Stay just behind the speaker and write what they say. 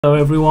Hello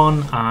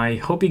everyone, I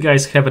hope you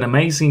guys have an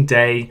amazing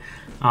day.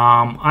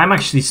 I'm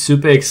actually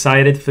super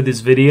excited for this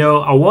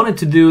video. I wanted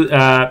to do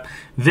a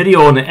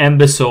video on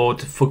Ember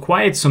Sword for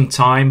quite some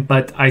time,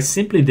 but I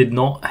simply did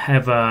not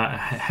have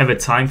a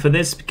time for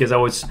this because I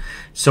was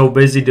so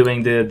busy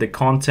doing the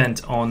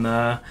content on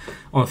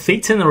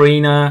Thetan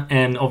Arena,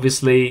 and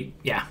obviously,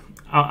 yeah.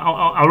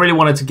 I really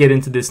wanted to get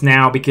into this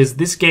now because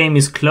this game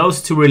is close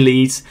to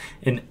release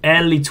in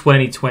early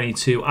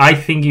 2022. I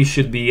think you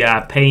should be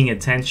paying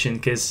attention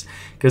because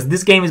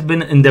this game has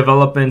been in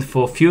development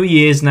for a few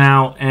years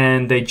now,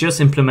 and they just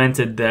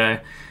implemented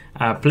the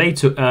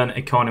play-to-earn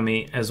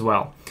economy as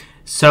well.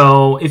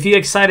 So if you're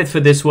excited for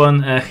this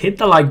one, hit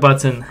the like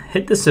button,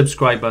 hit the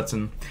subscribe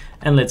button,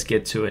 and let's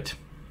get to it.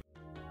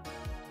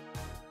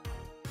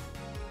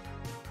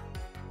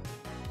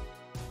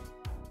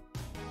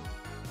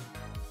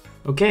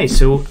 Okay,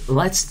 so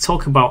let's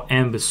talk about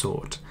Ember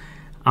Sword.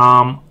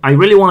 I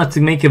really wanted to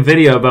make a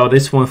video about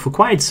this one for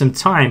quite some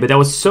time, but I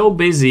was so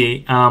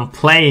busy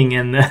playing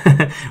and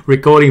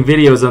recording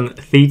videos on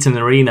Thetan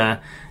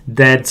Arena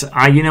that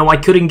I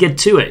couldn't get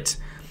to it.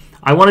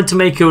 I wanted to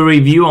make a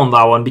review on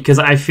that one because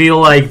I feel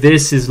like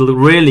this is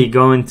really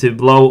going to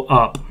blow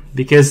up.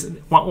 Because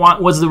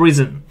what's the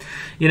reason?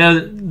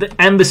 The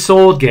Ember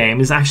Sword game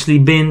has actually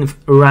been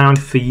around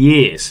for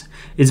years.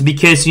 It's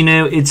because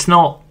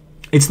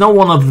it's not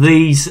one of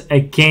these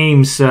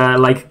games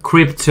like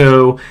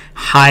crypto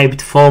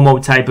hyped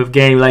FOMO type of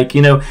game. Like,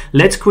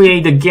 let's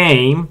create a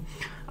game.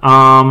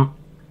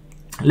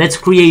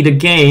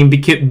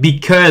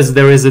 Because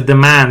there is a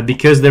demand,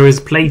 because there is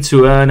play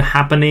to earn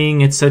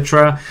happening,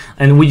 etc.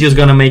 And we're just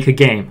gonna make a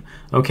game,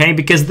 okay?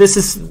 Because this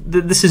is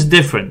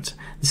different.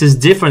 This is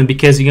different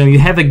because you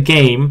have a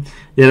game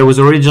that was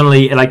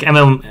originally like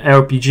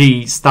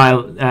MMORPG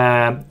style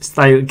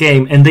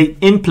game, and they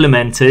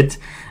implemented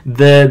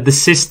the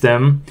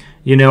system,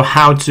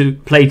 how to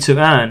play to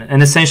earn,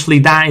 and essentially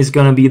that is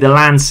going to be the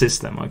land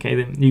system. Okay,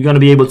 you're going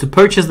to be able to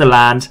purchase the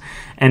land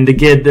and to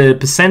get the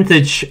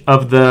percentage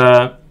of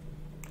the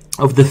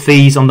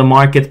fees on the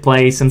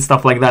marketplace and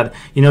stuff like that.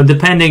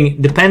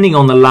 Depending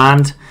on the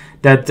land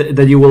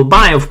that you will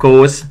buy, of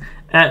course.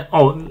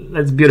 Oh,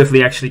 that's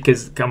beautifully actually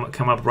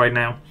come up right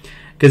now,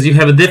 because you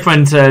have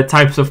different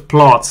types of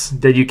plots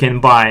that you can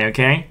buy.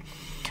 Okay.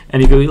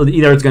 And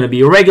either it's going to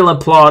be a regular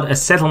plot, a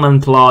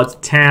settlement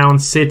plot, town,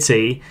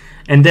 city,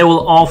 and they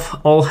will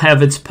all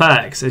have its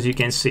perks, as you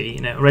can see.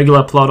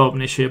 Regular plot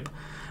ownership,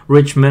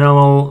 rich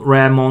mineral,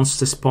 rare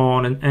monster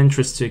spawn, and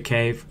entrance to a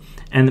cave.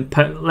 And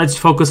let's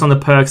focus on the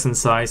perks and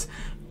size.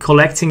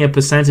 Collecting a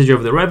percentage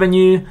of the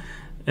revenue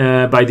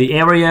by the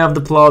area of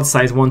the plot,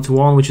 size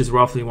 1:1, which is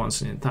roughly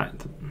once in time.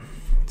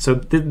 So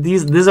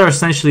these are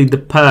essentially the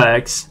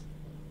perks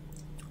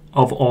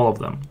of all of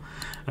them.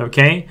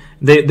 Okay,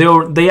 they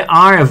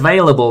are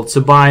available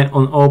to buy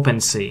on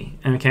OpenSea.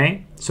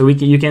 Okay, so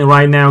you can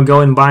right now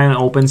go and buy on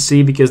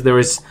OpenSea because there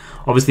is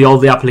obviously all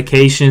the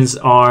applications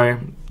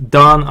are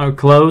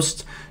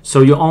closed.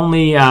 So you're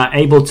only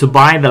able to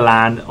buy the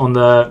land on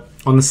the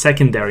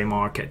secondary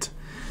market.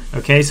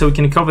 Okay, so we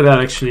can cover that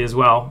actually as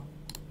well.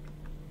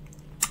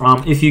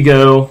 If you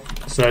go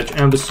search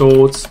Ember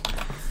Swords,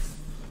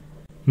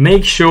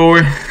 make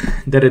sure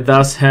that it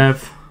does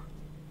have.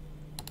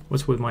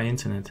 What's with my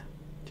internet?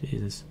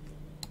 Jesus.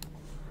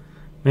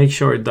 Make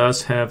sure it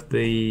does have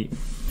the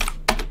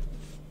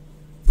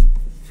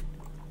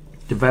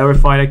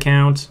verified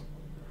account.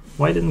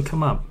 Why didn't it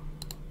come up?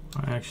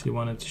 I actually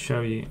wanted to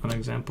show you an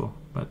example,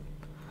 but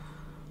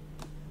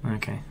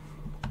okay.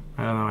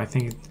 I don't know. I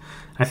think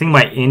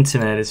my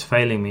internet is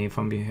failing me, if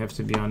I have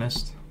to be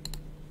honest.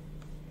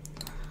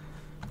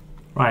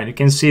 Right, you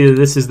can see that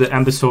this is the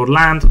Ember Sword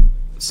land.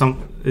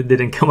 It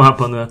didn't come up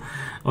on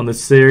the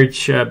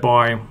search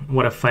bar.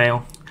 What a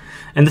fail.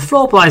 And the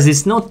floor price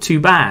is not too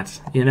bad,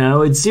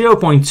 it's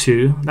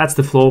 0.2, that's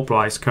the floor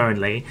price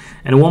currently,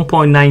 and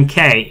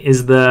 1.9k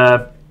is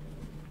the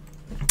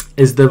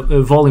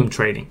volume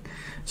trading.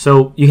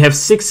 So you have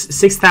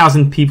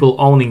 6,000 people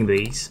owning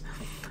these,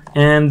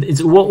 and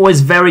what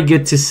was very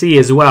good to see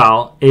as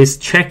well is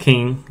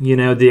checking,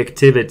 the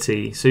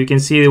activity. So you can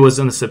see it was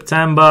in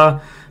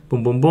September,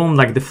 boom, boom, boom,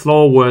 like the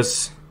floor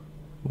was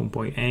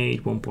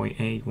 1.8,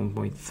 1.8,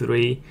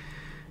 1.3,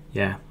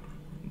 yeah.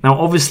 Now,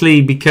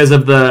 obviously, because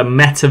of the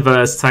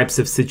metaverse types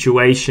of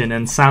situation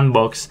and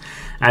sandbox,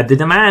 the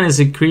demand is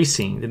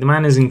increasing. The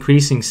demand is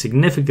increasing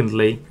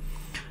significantly,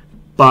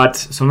 but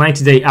so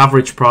 90-day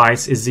average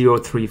price is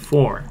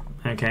 0.34.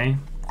 Okay,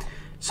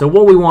 so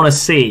what we want to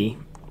see,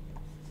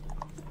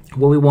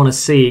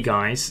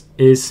 guys,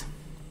 is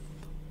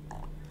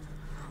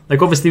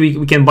like obviously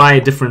we can buy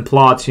different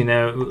plots.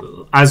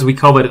 As we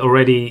covered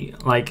already,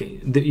 like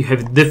you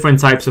have different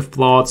types of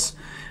plots.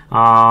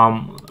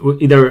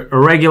 Either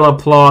regular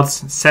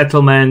plots,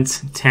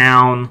 settlement,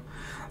 town.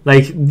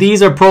 Like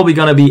these are probably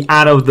going to be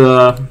out of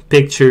the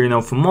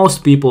picture, for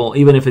most people.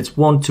 Even if it's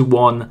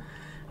 1:1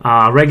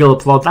 regular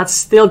plot, that's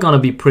still going to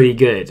be pretty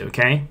good.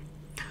 Okay,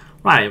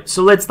 right.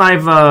 So let's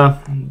dive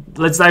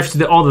to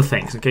the other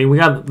things. Okay, we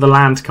got the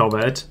land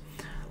covered.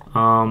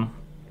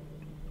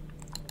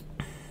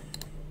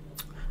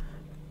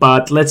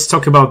 but let's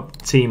talk about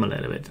team a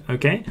little bit.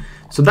 Okay,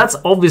 so that's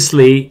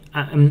obviously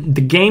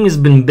the game has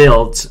been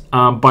built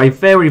by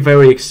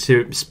very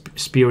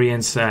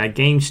experienced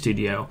game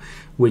studio,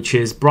 which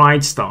is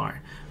Brightstar.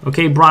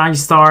 Okay,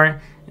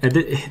 Brightstar.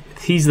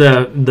 He's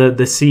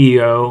the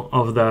CEO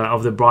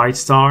of the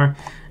Brightstar,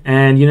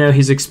 and you know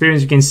his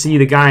experience. You can see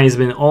the guy has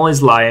been all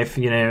his life,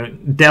 you know,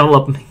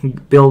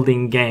 developing,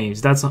 building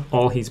games. That's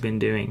all he's been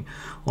doing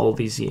all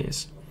these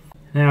years.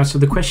 Now, so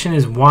the question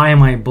is, why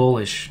am I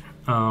bullish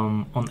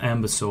on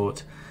Ember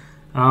Sword?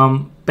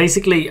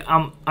 Basically,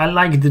 I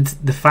like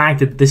the fact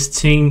that this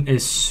team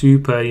is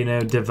super, you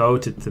know,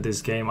 devoted to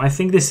this game. I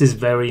think this is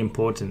very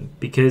important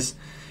because,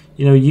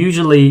 you know,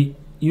 usually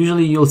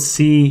you'll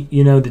see,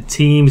 you know, the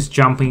teams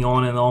jumping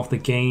on and off the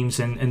games,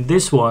 and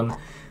this one,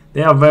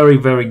 they are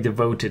very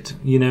devoted.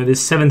 You know,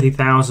 there's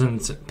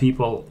 70,000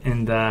 people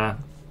in the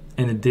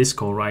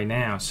Discord right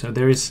now, so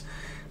there is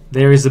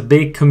a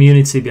big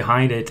community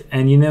behind it,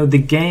 and you know the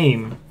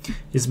game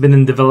has been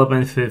in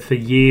development for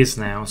years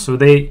now. So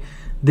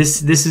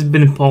this has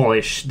been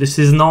polished. This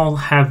has not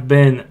have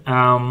been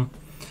a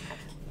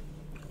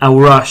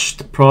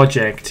rushed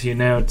project, you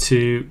know,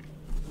 to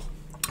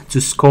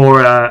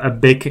score a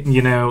big,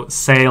 you know,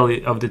 sale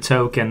of the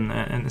token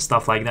and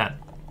stuff like that.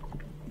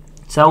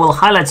 So I will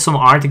highlight some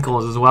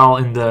articles as well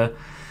in the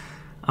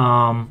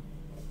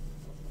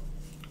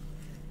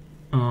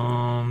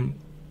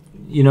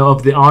you know,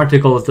 of the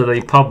articles that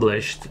they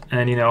published,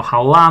 and you know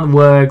how LAN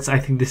works. I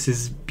think this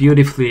is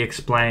beautifully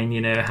explained,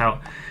 you know,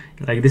 how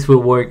like this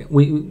will work.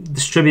 We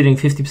distributing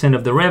 50%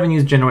 of the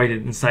revenues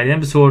generated inside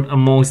Ember Sword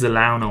amongst the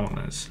LAN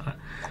owners.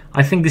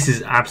 I think this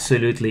is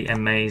absolutely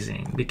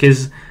amazing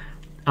because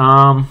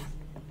and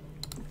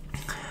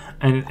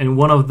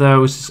one of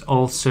those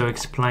also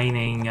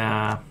explaining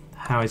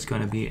how it's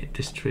going to be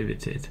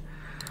distributed.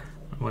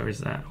 Where is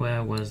that?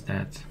 Where was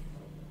that?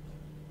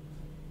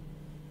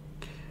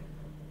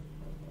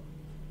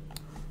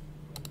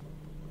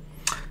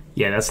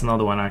 Yeah, that's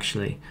another one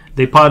actually.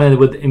 They partnered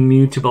with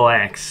Immutable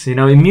X. You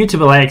know,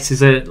 Immutable X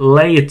is a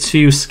layer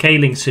 2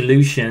 scaling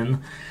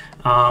solution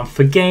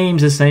for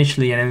games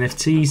essentially and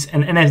NFTs,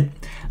 and it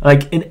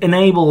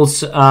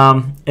enables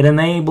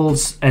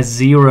a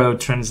 0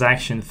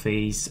 transaction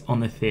fees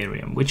on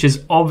Ethereum, which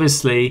is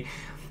obviously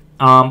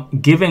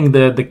giving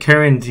the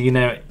current, you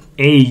know,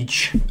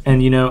 age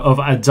and, you know, of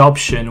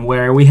adoption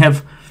where we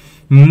have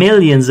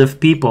millions of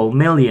people,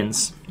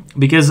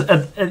 because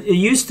it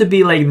used to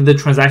be like the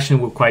transactions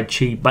were quite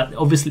cheap, but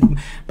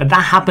that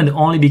happened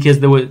only because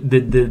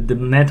the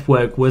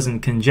network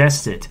wasn't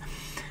congested.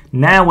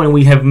 Now when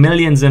we have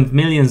millions and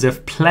millions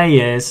of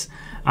players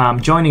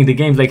joining the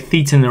games, like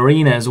Thetan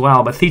Arena as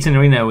well, but Thetan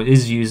Arena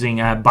is using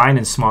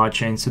Binance Smart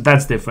Chain, so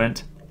that's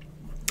different.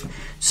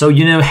 So,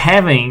 you know,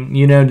 having,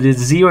 you know, the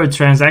 0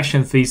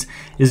 transaction fees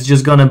is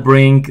just gonna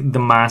bring the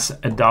mass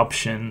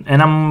adoption,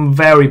 and I'm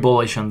very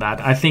bullish on that.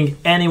 I think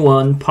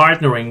anyone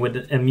partnering with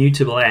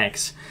Immutable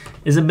X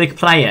is a big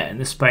player in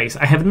the space.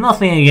 I have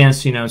nothing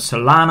against, you know,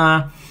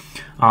 Solana,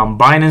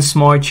 Binance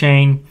Smart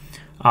Chain,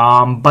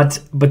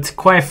 but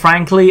quite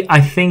frankly,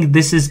 I think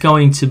this is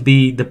going to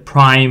be the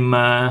prime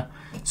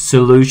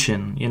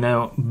solution. You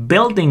know,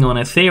 building on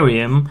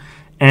Ethereum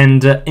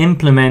and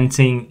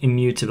implementing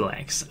Immutable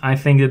X. I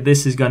think that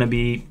this is going to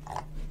be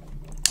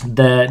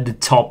the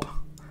top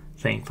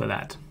thing for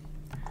that.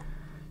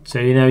 So,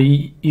 you know,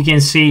 you can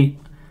see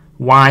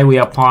why we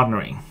are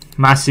partnering.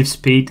 Massive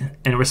speed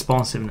and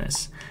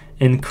responsiveness,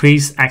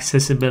 increased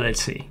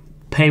accessibility,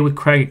 pay with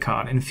credit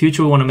card. In the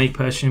future, we want to make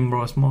purchasing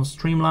more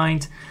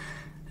streamlined,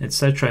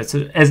 etc.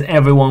 As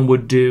everyone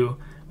would do,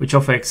 which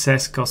offer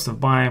excess cost of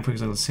buying, for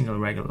example, single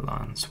regular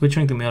LAN.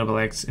 Switching to Immutable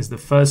X is the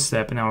first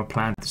step in our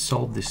plan to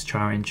solve this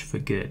challenge for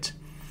good.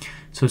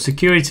 So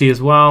security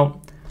as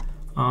well.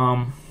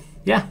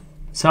 Yeah.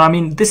 So I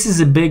mean, this is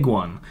a big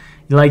one.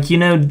 Like, you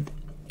know,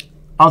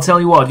 I'll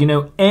tell you what, you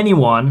know,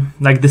 anyone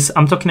like this,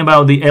 I'm talking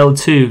about the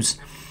L2s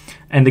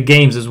and the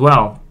games as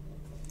well.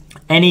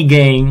 Any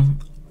game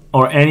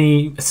or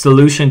any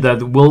solution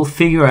that will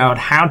figure out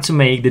how to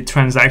make the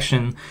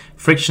transaction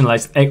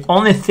frictionless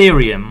on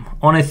Ethereum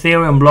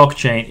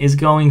blockchain is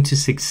going to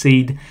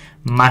succeed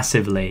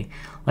massively.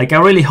 Like, I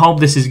really hope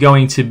this is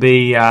going to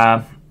be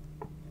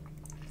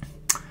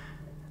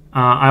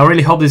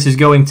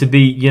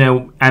you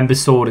know, Ember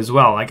Sword as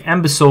well. Like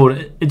Ember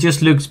Sword, it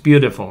just looks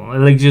beautiful. It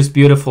looks just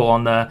beautiful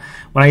on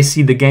when I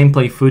see the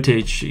gameplay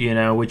footage, you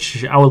know,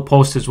 which I will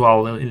post as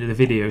well in the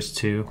videos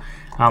too.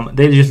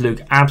 They just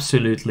look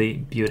absolutely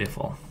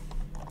beautiful.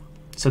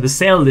 So the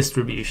sale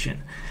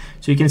distribution.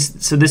 So you can.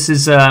 So this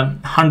is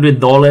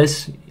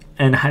 $100,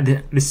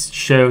 and this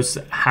shows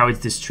how it's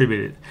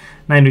distributed.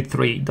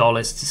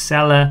 $93 to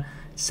seller,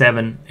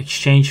 $7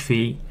 exchange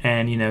fee,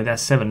 and you know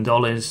that's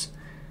 $7.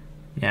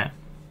 Yeah,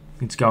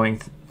 it's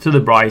going to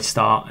the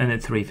Brightstar, and the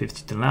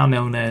 $3.50 to LAN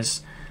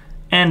owners,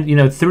 and you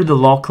know through the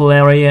local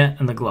area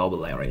and the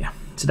global area.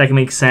 So that can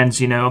make sense.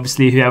 You know,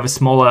 obviously if you have a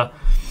smaller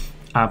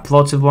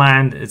plot of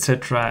land,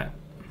 etc.,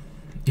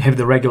 you have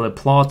the regular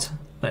plot.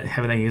 Let's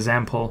have an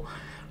example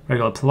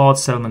regular plot,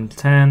 settlement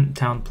 10,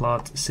 town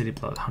plot, city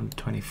plot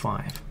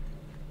 125.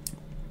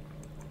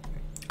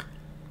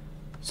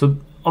 So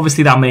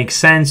obviously that makes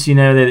sense, you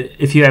know,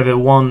 that if you have a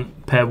 1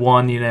 per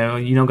 1, you know,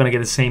 you're not going to get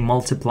the same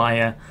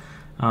multiplier,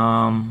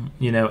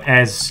 you know,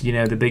 as, you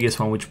know, the biggest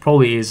one, which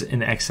probably is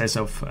in excess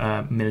of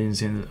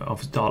millions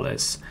of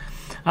dollars.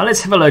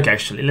 Let's have a look,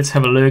 actually. Let's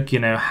have a look, you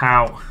know,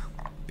 how,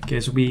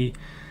 because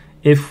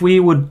if we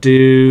would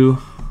do,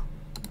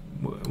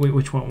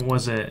 which one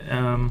was it?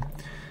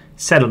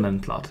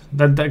 Settlement plot.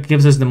 That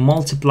gives us the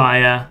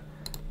multiplier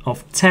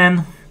of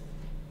 10.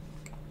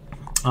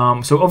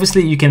 So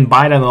obviously you can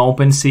buy that on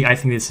OpenSea. I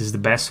think this is the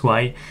best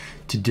way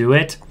to do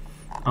it.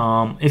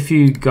 If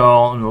you go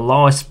on the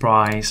lowest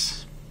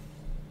price,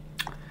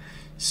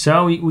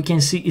 so we can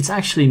see it's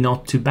actually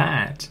not too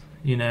bad,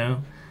 you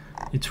know.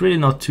 It's really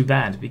not too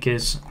bad,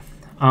 because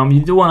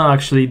you do want to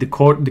actually, the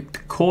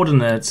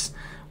coordinates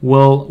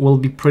will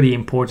be pretty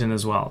important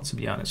as well, to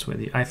be honest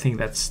with you. I think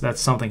that's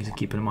something to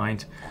keep in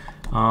mind,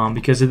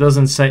 because it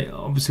doesn't say,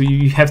 obviously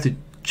you have to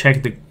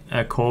check the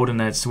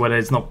coordinates, whether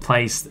it's not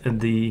placed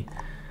at the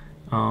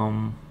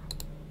end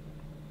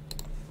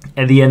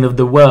of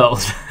the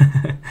world.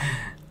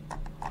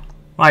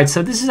 Right,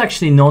 so this is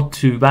actually not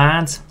too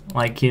bad.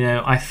 Like, you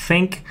know, I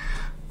think,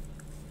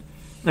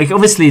 like,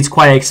 obviously it's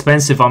quite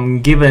expensive.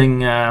 I'm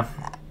giving you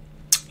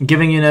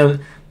know,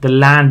 the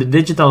land, the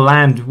digital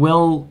land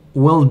will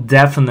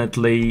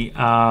definitely,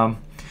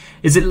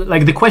 is it,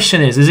 like, the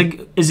question is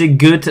it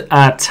good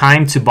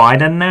time to buy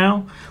that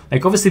now?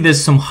 Like, obviously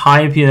there's some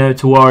hype, you know,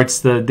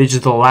 towards the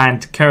digital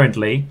land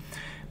currently,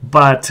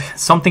 but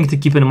something to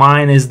keep in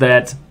mind is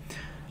that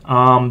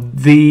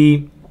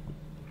the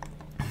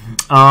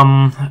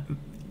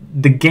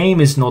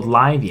game is not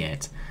live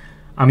yet.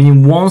 I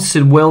mean, once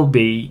it will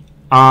be,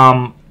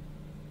 once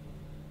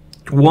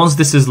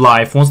this is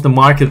live, once the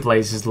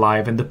marketplace is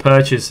live and the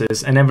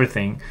purchases and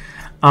everything,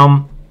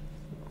 when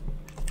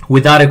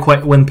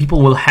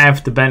people will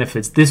have the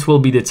benefits, this will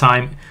be the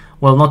time,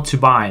 well, not to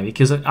buy,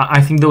 because I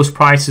think those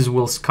prices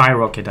will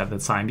skyrocket at the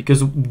time,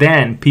 because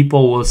then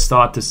people will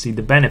start to see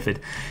the benefit.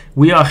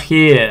 We are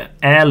here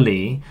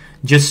early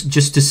just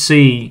to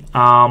see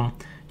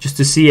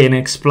and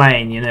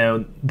explain, you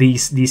know,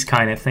 these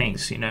kind of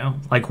things, you know,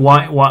 like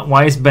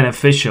why it's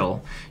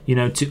beneficial, you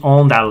know, to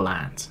own that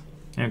land,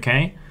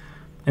 okay,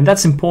 and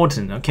that's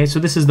important. Okay, so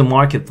this is the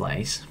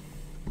marketplace.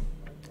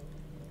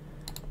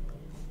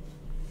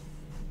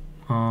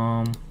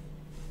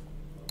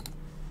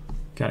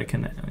 Gotta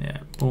connect, yeah,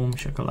 boom,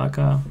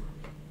 shakalaka.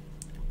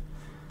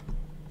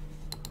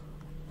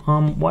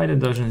 Why that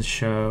doesn't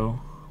show?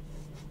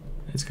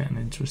 It's kind of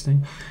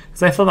interesting,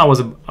 because I thought I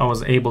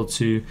was able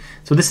to.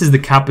 So this is the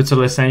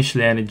capital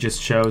essentially, and it just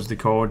shows the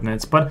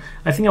coordinates. But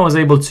I think I was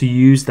able to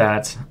use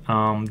that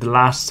the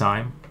last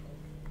time.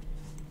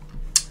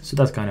 So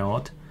that's kind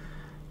of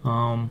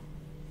odd.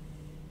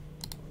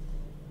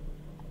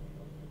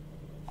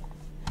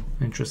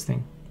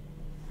 Interesting.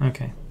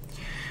 Okay.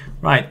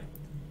 Right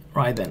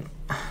then.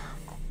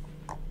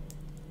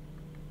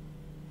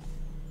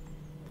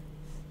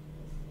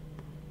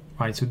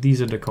 Right. So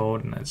these are the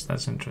coordinates.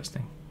 That's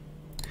interesting.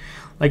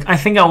 Like, I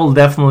think I will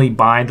definitely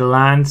buy the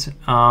land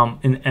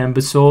in Ember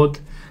Sword,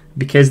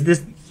 because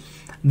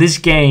this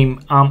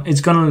game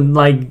it's gonna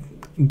like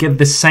get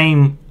the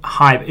same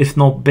hype, if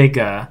not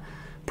bigger,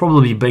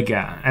 probably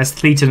bigger, as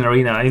Thetan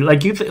Arena.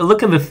 Like, you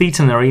look at the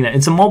Thetan Arena,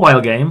 it's a mobile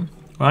game,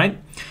 right?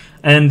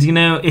 And you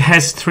know, it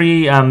has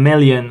 3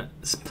 million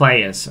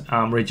players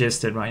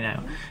registered right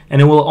now, and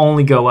it will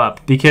only go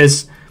up,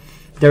 because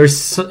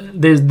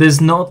there's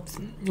not.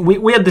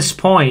 We're at this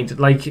point,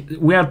 like,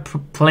 we are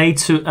play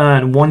to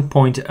earn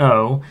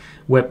 1.0,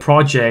 where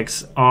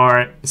projects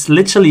are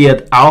literally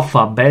at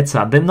alpha,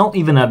 beta. They're not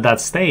even at that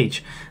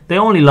stage.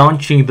 They're only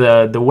launching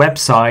the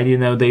website, you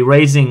know, they're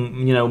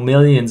raising, you know,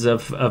 millions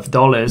of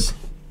dollars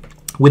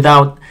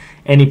without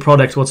any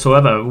product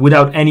whatsoever,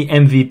 without any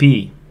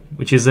MVP,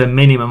 which is a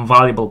minimum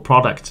valuable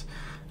product.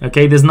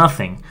 Okay, there's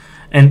nothing.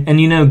 And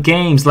you know,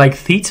 games like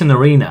Thetan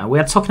Arena, we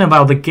are talking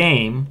about the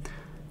game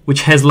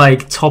which has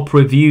like top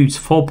reviews,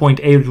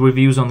 4.8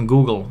 reviews on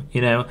Google,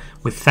 you know,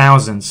 with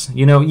thousands.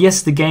 You know,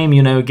 yes, the game,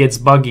 you know, gets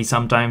buggy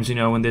sometimes, you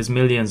know, when there's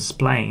millions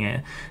playing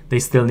it. They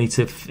still need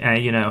to,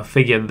 you know,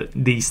 figure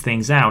these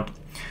things out.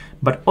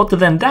 But other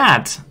than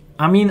that,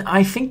 I mean,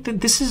 I think that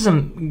this is a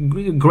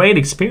great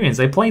experience.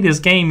 I play this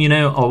game, you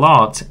know, a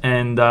lot,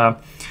 and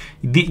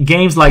the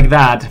games like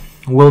that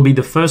will be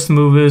the first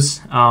movers,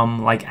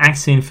 like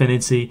Axie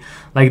Infinity.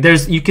 Like,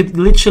 you could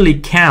literally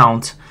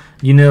count,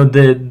 you know,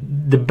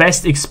 the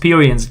best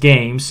experience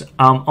games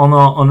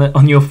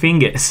on your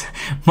fingers.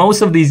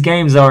 Most of these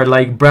games are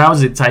like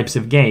browser types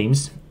of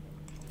games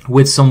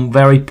with some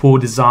very poor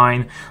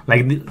design.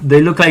 Like,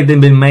 they look like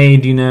they've been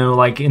made, you know,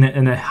 like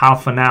in a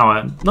half an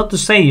hour. Not to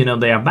say, you know,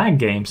 they are bad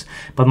games,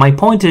 but my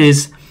point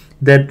is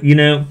that, you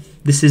know,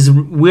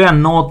 we are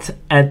not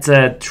at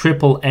a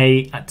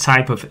AAA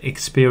type of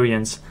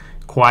experience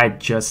quite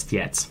just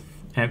yet.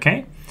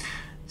 Okay,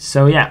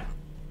 so yeah.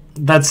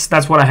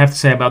 that's what I have to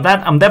say about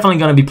that. I'm definitely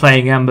going to be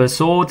playing Ember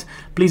Sword.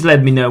 Please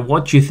let me know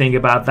what you think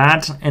about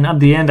that, and at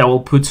the end I will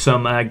put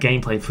some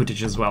gameplay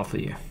footage as well for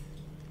you.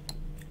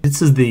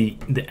 This is the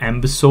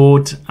Ember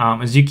Sword.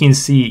 As you can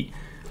see,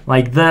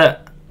 like the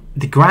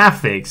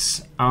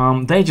graphics,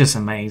 they're just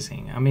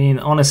amazing. I mean,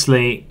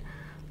 honestly,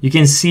 you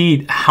can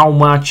see how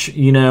much,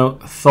 you know,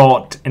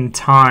 thought and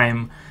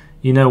time,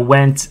 you know,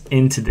 went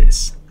into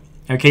this.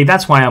 Okay,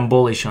 that's why I'm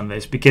bullish on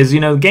this, because, you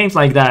know, games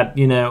like that,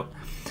 you know,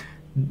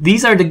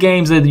 these are the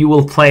games that you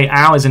will play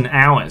hours and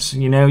hours.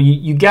 You know,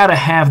 you gotta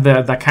have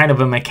the kind of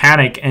a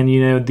mechanic, and,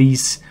 you know,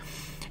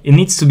 it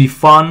needs to be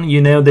fun,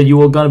 you know, that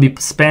you are gonna be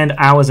spend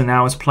hours and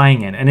hours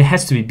playing it, and it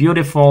has to be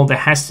beautiful. There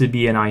has to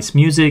be a nice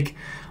music,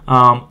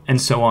 and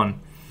so on.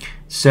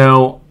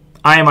 So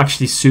I am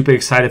actually super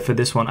excited for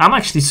this one. I'm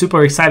actually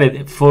super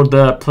excited for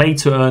the play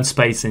to earn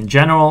space in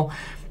general,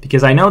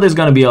 because I know there's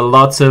gonna be a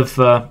lot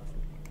of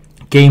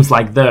games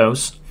like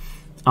those.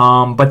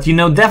 But, you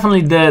know,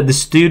 definitely the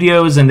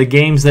studios and the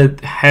games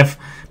that have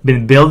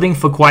been building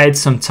for quite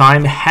some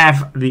time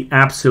have the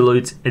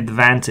absolute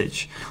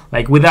advantage,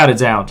 like without a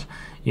doubt.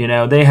 You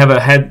know, they have a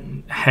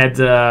head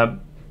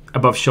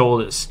above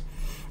shoulders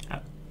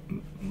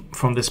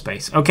from this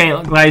space. Okay,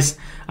 guys,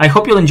 I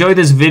hope you'll enjoy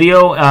this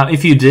video.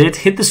 If you did,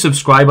 hit the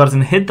subscribe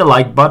button, hit the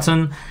like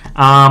button,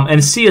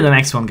 and see you in the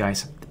next one,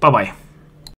 guys. Bye bye.